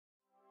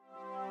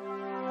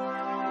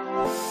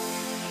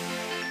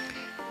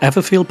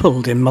Ever feel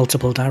pulled in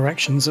multiple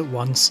directions at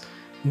once,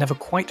 never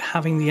quite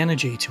having the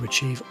energy to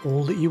achieve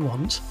all that you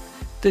want?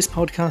 This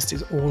podcast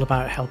is all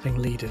about helping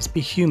leaders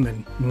be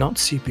human, not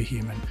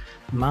superhuman,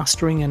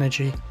 mastering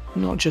energy,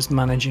 not just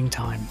managing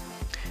time.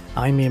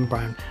 I'm Ian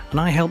Brown, and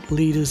I help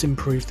leaders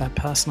improve their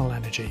personal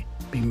energy,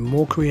 be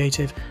more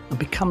creative, and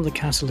become the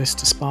catalyst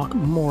to spark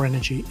more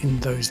energy in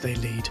those they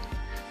lead.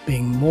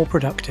 Being more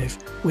productive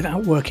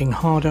without working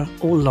harder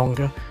or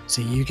longer,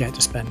 so you get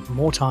to spend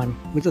more time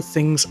with the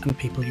things and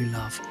people you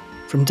love.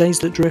 From days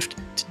that drift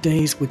to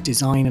days with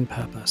design and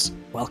purpose.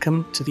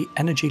 Welcome to the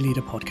Energy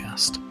Leader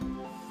Podcast.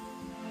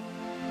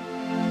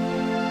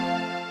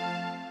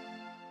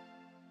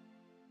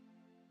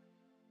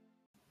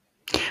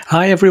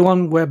 Hi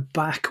everyone, we're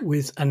back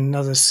with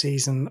another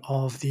season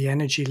of The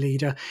Energy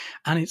Leader,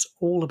 and it's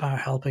all about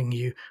helping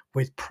you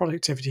with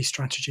productivity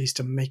strategies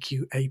to make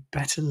you a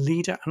better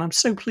leader. And I'm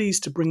so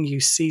pleased to bring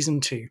you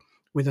season 2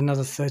 with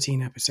another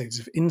 13 episodes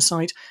of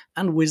insight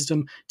and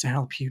wisdom to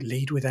help you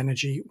lead with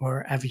energy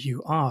wherever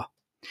you are.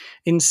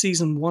 In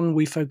season 1,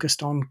 we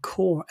focused on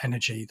core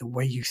energy, the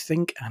way you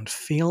think and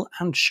feel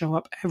and show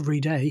up every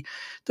day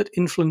that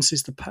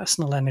influences the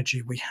personal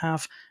energy we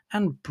have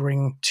and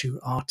bring to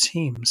our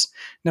teams.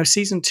 Now,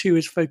 season 2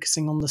 is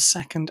focusing on the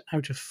second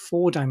out of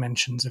 4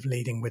 dimensions of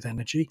leading with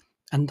energy,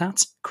 and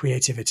that's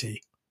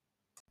creativity.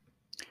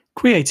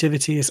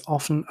 Creativity is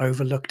often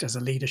overlooked as a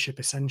leadership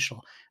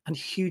essential and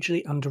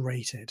hugely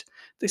underrated.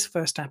 This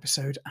first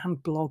episode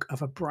and blog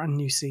of a brand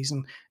new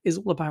season is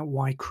all about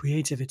why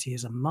creativity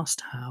is a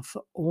must-have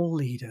for all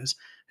leaders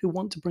who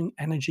want to bring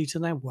energy to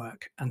their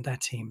work and their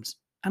teams.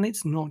 And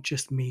it's not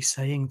just me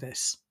saying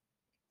this.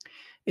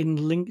 In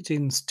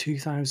LinkedIn's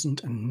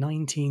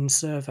 2019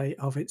 survey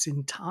of its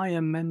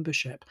entire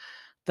membership,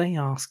 they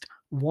asked,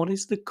 what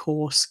is the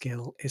core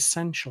skill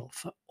essential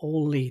for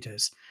all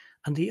leaders?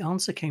 And the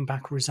answer came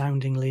back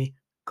resoundingly: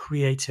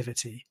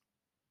 creativity.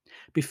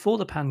 Before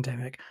the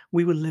pandemic,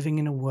 we were living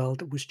in a world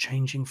that was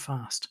changing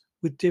fast,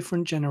 with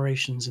different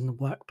generations in the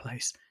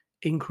workplace,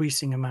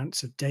 increasing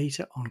amounts of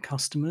data on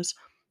customers,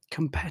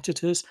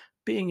 competitors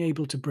being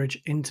able to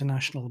bridge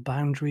international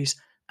boundaries,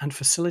 and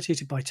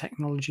facilitated by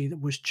technology that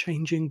was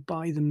changing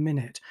by the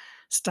minute.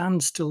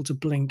 Stand still to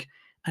blink,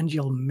 and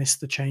you'll miss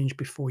the change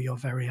before your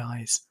very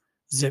eyes.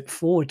 Zip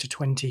forward to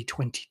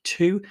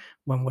 2022,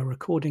 when we're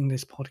recording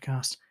this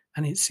podcast,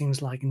 and it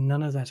seems like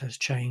none of that has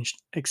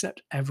changed,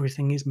 except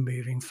everything is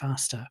moving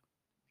faster.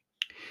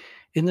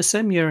 In the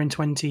same year, in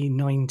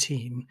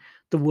 2019,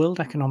 the World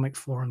Economic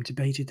Forum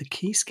debated the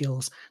key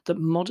skills that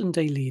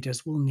modern-day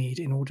leaders will need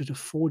in order to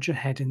forge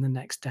ahead in the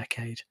next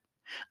decade.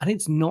 And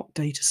it's not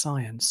data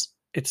science,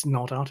 it's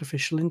not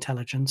artificial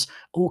intelligence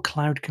or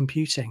cloud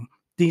computing.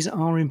 These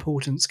are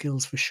important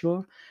skills for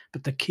sure,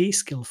 but the key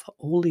skill for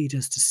all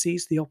leaders to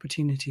seize the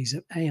opportunities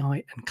of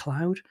AI and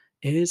cloud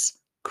is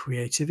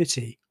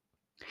creativity.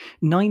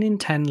 9 in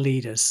 10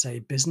 leaders say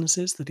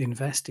businesses that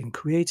invest in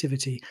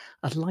creativity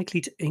are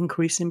likely to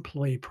increase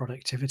employee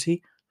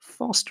productivity,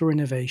 foster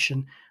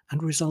innovation,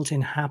 and result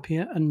in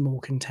happier and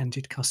more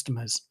contented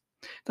customers.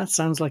 That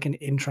sounds like an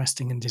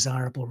interesting and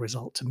desirable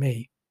result to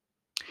me.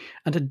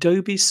 And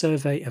Adobe's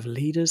survey of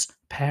leaders,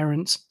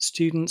 parents,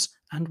 students,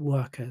 and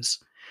workers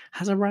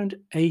has around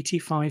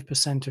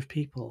 85% of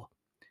people.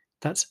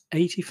 That's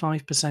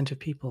 85% of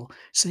people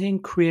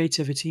saying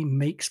creativity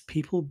makes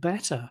people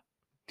better.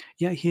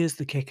 Yet here's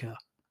the kicker: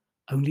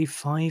 only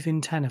 5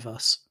 in 10 of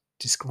us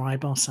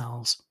describe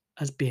ourselves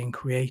as being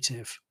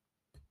creative.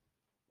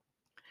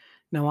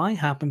 Now, I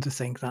happen to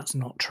think that's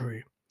not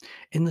true,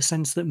 in the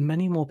sense that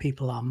many more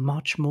people are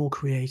much more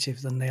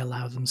creative than they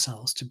allow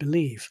themselves to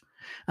believe.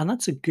 And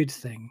that's a good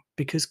thing,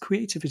 because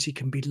creativity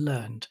can be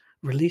learned,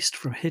 released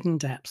from hidden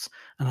depths,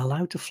 and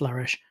allowed to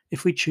flourish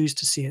if we choose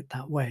to see it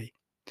that way.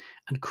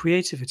 And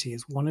creativity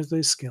is one of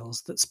those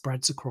skills that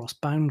spreads across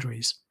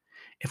boundaries.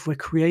 If we're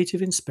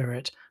creative in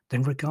spirit,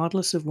 then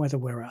regardless of whether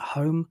we're at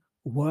home,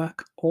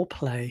 work, or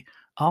play,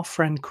 our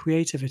friend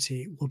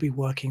creativity will be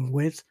working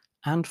with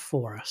and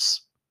for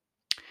us.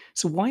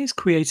 So, why is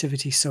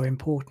creativity so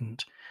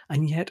important?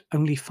 And yet,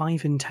 only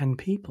 5 in 10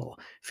 people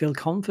feel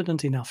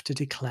confident enough to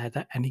declare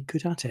they're any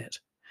good at it.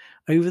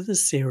 Over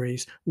this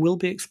series, we'll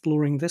be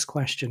exploring this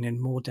question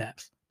in more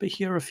depth, but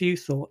here are a few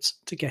thoughts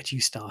to get you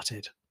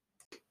started.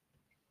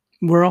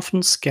 We're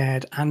often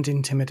scared and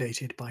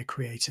intimidated by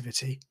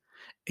creativity.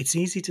 It's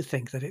easy to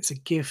think that it's a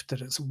gift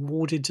that is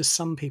awarded to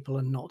some people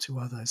and not to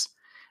others.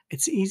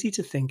 It's easy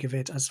to think of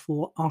it as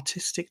for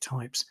artistic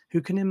types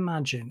who can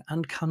imagine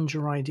and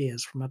conjure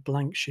ideas from a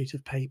blank sheet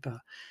of paper,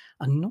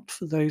 and not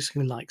for those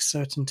who like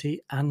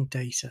certainty and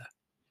data.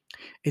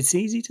 It's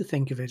easy to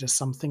think of it as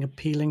something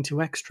appealing to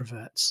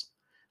extroverts.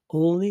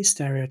 All these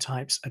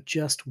stereotypes are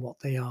just what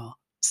they are: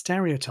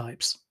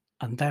 stereotypes,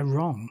 and they're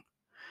wrong.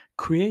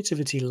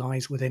 Creativity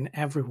lies within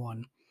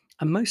everyone,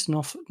 and most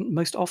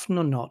often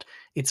or not,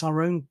 it's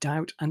our own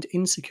doubt and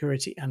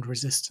insecurity and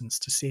resistance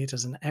to see it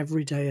as an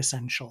everyday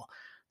essential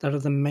that are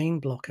the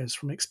main blockers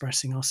from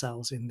expressing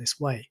ourselves in this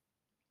way.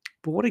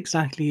 But what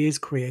exactly is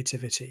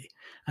creativity,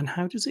 and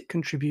how does it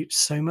contribute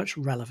so much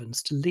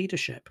relevance to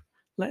leadership?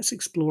 let's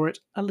explore it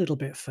a little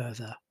bit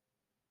further.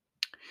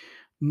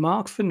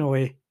 Mark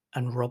Venoy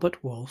and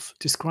Robert Wolf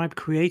describe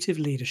creative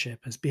leadership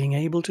as being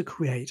able to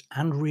create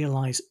and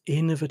realize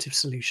innovative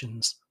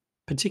solutions,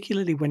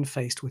 particularly when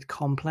faced with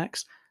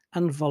complex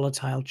and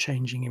volatile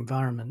changing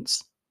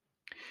environments.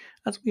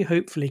 As we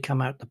hopefully come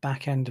out the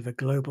back end of a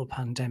global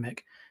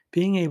pandemic,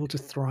 being able to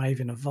thrive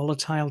in a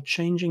volatile,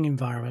 changing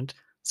environment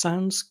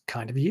sounds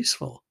kind of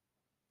useful.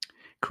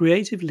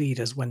 Creative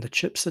leaders, when the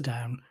chips are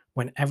down,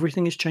 when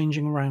everything is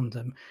changing around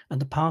them, and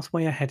the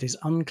pathway ahead is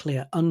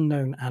unclear,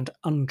 unknown, and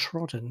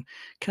untrodden,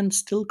 can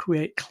still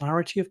create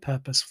clarity of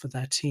purpose for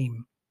their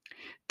team.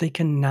 They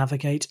can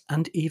navigate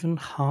and even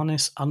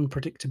harness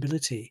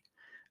unpredictability,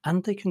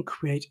 and they can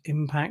create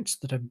impacts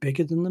that are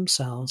bigger than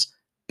themselves,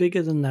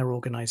 bigger than their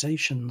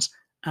organizations,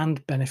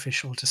 and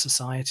beneficial to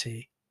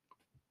society.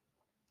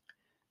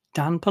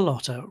 Dan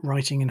Pallotta,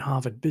 writing in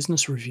Harvard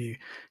Business Review,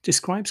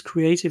 describes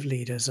creative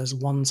leaders as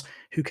ones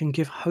who can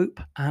give hope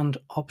and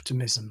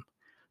optimism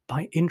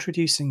by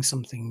introducing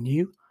something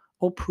new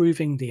or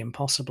proving the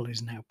impossible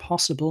is now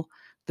possible.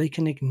 They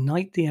can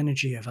ignite the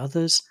energy of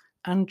others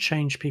and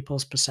change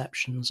people's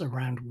perceptions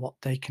around what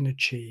they can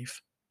achieve.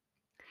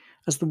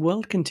 As the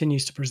world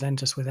continues to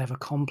present us with ever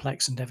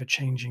complex and ever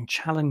changing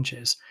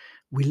challenges,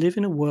 we live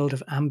in a world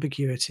of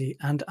ambiguity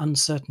and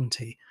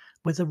uncertainty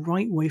where the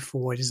right way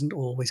forward isn't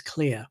always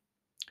clear.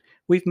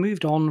 We've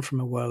moved on from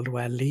a world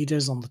where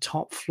leaders on the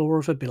top floor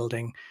of a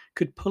building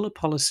could pull a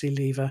policy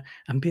lever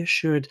and be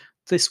assured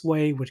this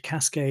way would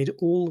cascade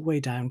all the way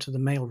down to the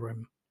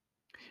mailroom.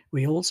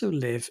 We also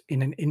live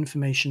in an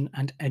information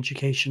and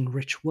education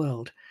rich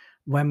world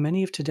where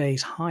many of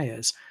today's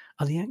hires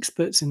are the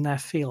experts in their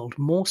field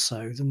more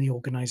so than the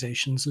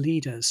organization's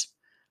leaders.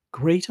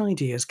 Great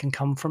ideas can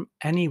come from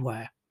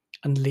anywhere,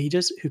 and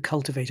leaders who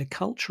cultivate a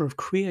culture of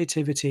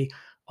creativity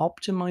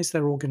optimize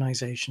their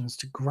organizations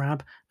to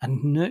grab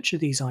and nurture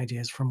these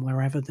ideas from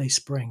wherever they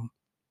spring.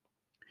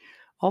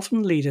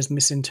 Often leaders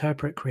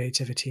misinterpret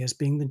creativity as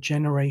being the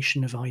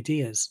generation of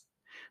ideas.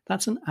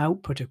 That's an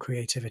output of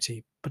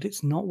creativity, but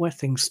it's not where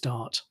things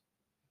start.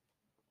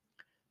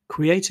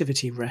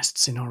 Creativity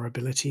rests in our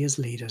ability as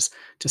leaders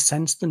to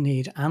sense the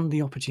need and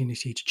the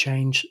opportunity to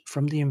change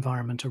from the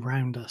environment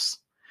around us.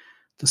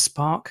 The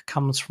spark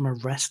comes from a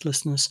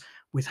restlessness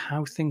with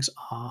how things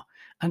are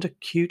and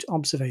acute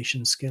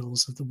observation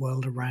skills of the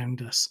world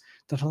around us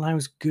that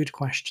allows good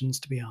questions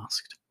to be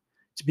asked.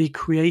 To be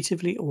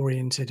creatively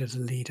oriented as a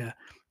leader,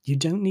 you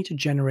don't need to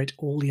generate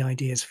all the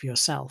ideas for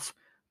yourself,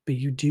 but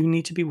you do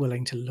need to be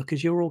willing to look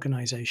at your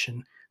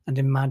organization and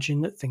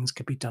imagine that things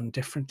could be done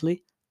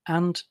differently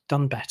and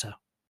done better.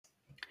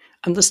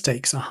 And the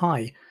stakes are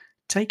high.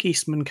 Take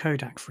Eastman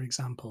Kodak, for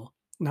example.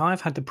 Now,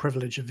 I've had the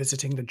privilege of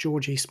visiting the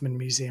George Eastman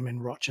Museum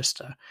in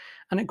Rochester,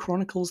 and it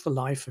chronicles the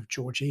life of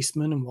George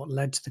Eastman and what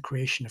led to the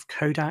creation of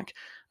Kodak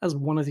as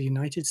one of the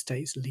United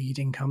States'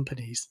 leading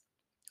companies.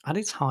 At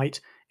its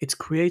height, its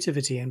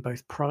creativity in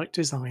both product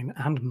design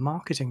and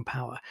marketing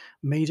power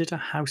made it a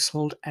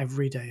household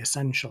everyday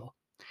essential.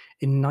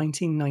 In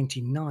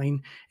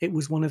 1999, it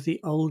was one of the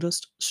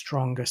oldest,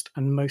 strongest,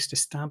 and most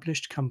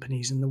established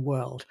companies in the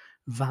world,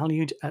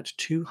 valued at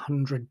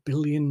 $200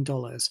 billion,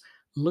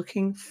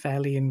 looking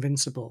fairly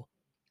invincible.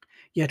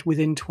 Yet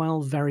within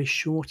 12 very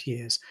short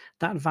years,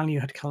 that value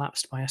had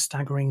collapsed by a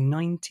staggering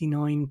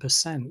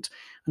 99%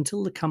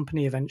 until the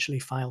company eventually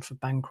filed for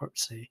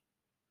bankruptcy.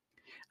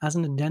 As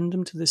an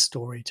addendum to this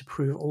story, to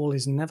prove all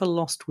is never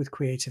lost with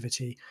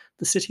creativity,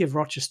 the city of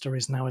Rochester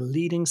is now a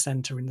leading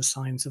centre in the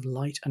science of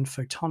light and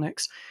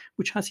photonics,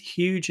 which has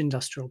huge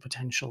industrial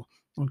potential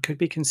and could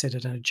be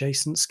considered an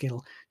adjacent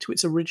skill to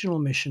its original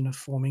mission of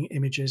forming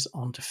images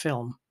onto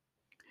film.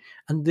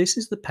 And this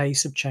is the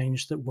pace of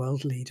change that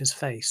world leaders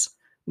face.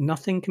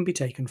 Nothing can be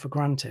taken for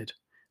granted.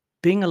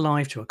 Being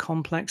alive to a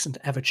complex and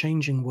ever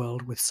changing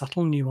world with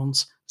subtle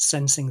nuance,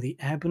 sensing the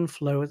ebb and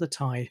flow of the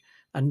tide,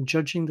 and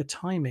judging the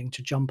timing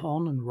to jump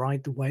on and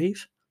ride the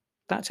wave,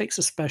 that takes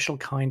a special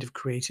kind of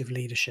creative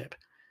leadership.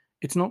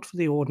 It's not for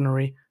the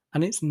ordinary,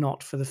 and it's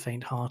not for the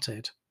faint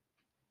hearted.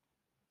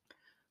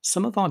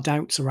 Some of our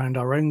doubts around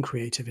our own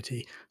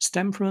creativity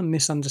stem from a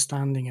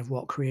misunderstanding of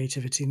what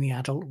creativity in the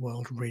adult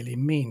world really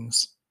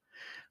means.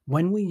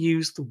 When we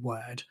use the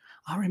word,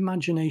 our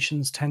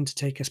imaginations tend to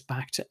take us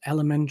back to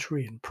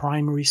elementary and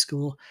primary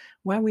school,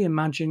 where we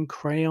imagine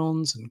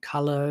crayons and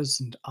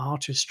colours and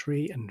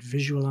artistry and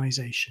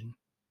visualization.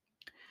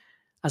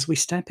 As we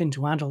step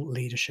into adult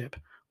leadership,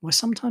 we're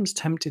sometimes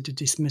tempted to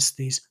dismiss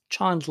these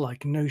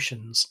childlike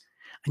notions.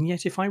 And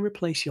yet, if I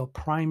replace your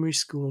primary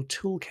school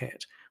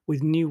toolkit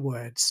with new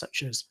words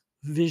such as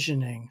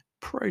visioning,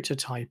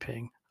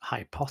 prototyping,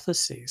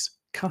 hypotheses,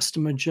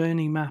 customer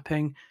journey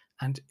mapping,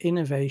 and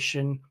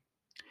innovation,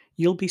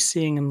 you'll be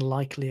seeing and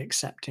likely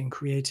accepting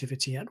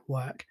creativity at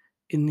work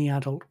in the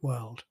adult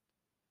world.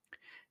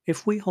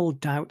 If we hold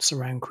doubts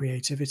around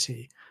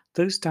creativity,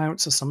 those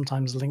doubts are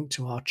sometimes linked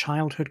to our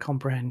childhood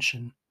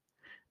comprehension.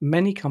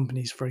 Many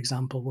companies, for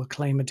example, will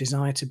claim a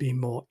desire to be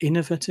more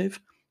innovative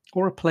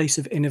or a place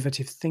of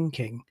innovative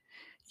thinking.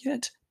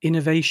 Yet,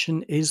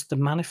 innovation is the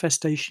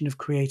manifestation of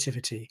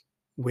creativity.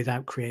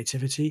 Without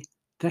creativity,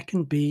 there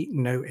can be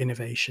no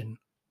innovation.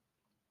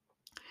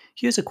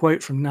 Here's a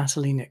quote from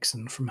Natalie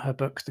Nixon from her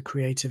book, The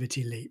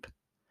Creativity Leap.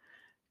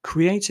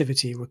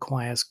 Creativity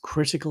requires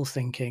critical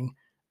thinking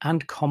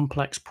and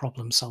complex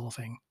problem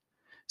solving.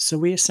 So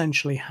we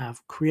essentially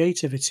have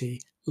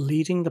creativity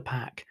leading the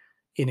pack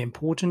in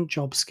important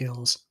job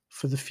skills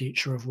for the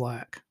future of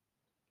work.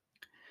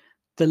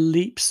 The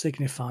leap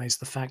signifies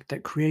the fact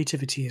that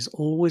creativity is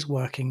always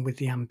working with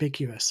the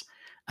ambiguous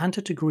and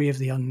a degree of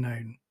the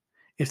unknown.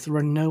 If there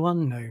are no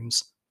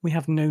unknowns, we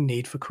have no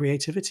need for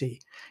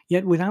creativity.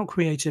 Yet without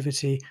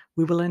creativity,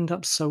 we will end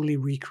up solely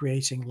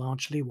recreating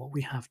largely what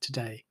we have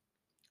today.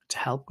 To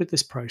help with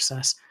this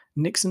process,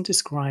 Nixon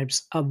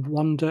describes a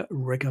wonder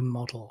rigor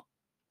model.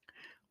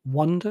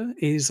 Wonder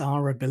is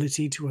our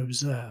ability to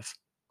observe,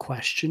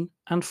 question,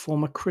 and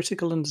form a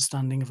critical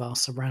understanding of our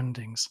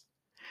surroundings.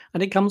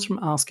 And it comes from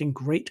asking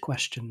great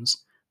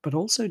questions, but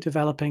also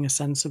developing a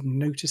sense of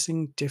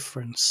noticing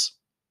difference.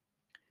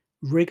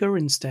 Rigor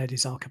instead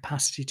is our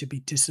capacity to be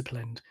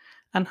disciplined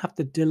and have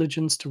the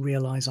diligence to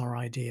realize our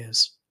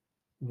ideas.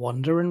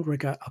 Wonder and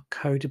rigor are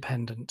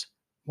codependent.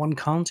 One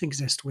can't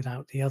exist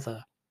without the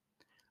other.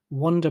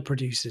 Wonder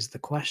produces the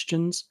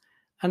questions,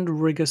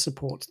 and rigor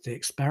supports the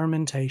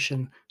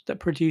experimentation that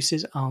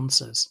produces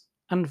answers,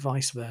 and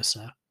vice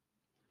versa.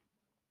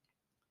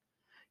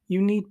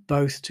 You need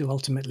both to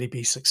ultimately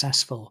be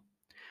successful.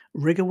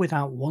 Rigor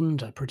without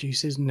wonder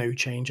produces no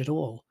change at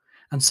all,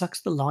 and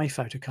sucks the life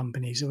out of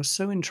companies who are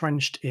so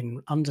entrenched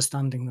in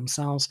understanding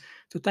themselves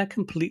that they're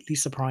completely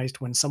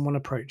surprised when someone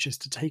approaches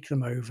to take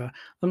them over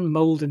and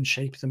mold and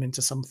shape them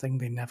into something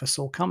they never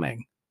saw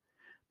coming.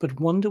 But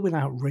wonder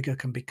without rigor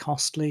can be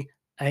costly,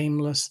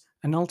 aimless,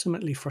 and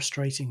ultimately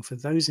frustrating for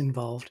those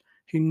involved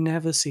who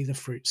never see the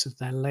fruits of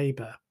their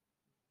labor.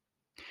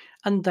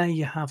 And there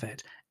you have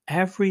it.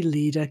 Every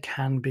leader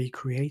can be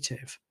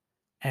creative.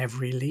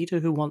 Every leader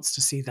who wants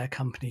to see their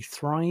company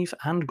thrive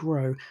and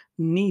grow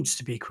needs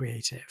to be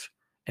creative.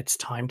 It's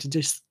time to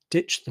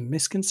ditch the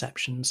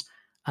misconceptions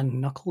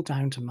and knuckle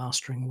down to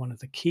mastering one of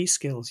the key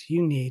skills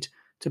you need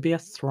to be a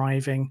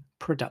thriving,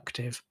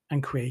 productive,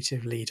 and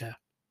creative leader.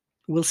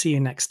 We'll see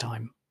you next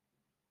time.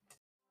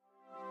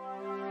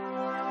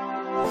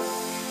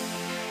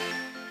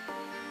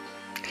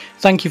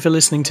 Thank you for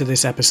listening to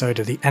this episode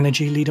of the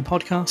Energy Leader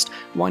Podcast.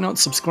 Why not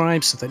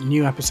subscribe so that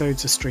new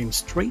episodes are streamed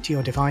straight to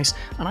your device?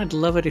 And I'd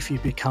love it if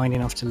you'd be kind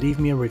enough to leave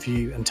me a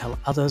review and tell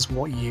others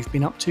what you've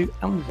been up to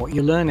and what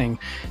you're learning.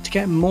 To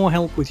get more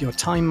help with your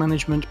time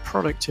management,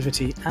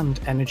 productivity,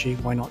 and energy,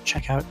 why not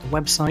check out the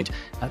website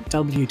at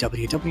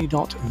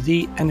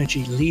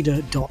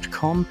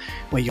www.theenergyleader.com,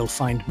 where you'll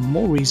find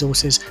more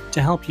resources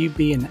to help you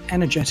be an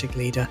energetic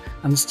leader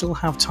and still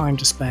have time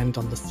to spend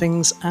on the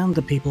things and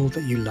the people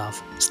that you love.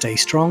 Stay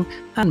strong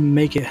and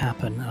make it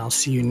happen. And I'll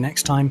see you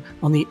next time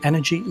on the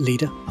Energy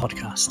Leader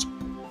Podcast.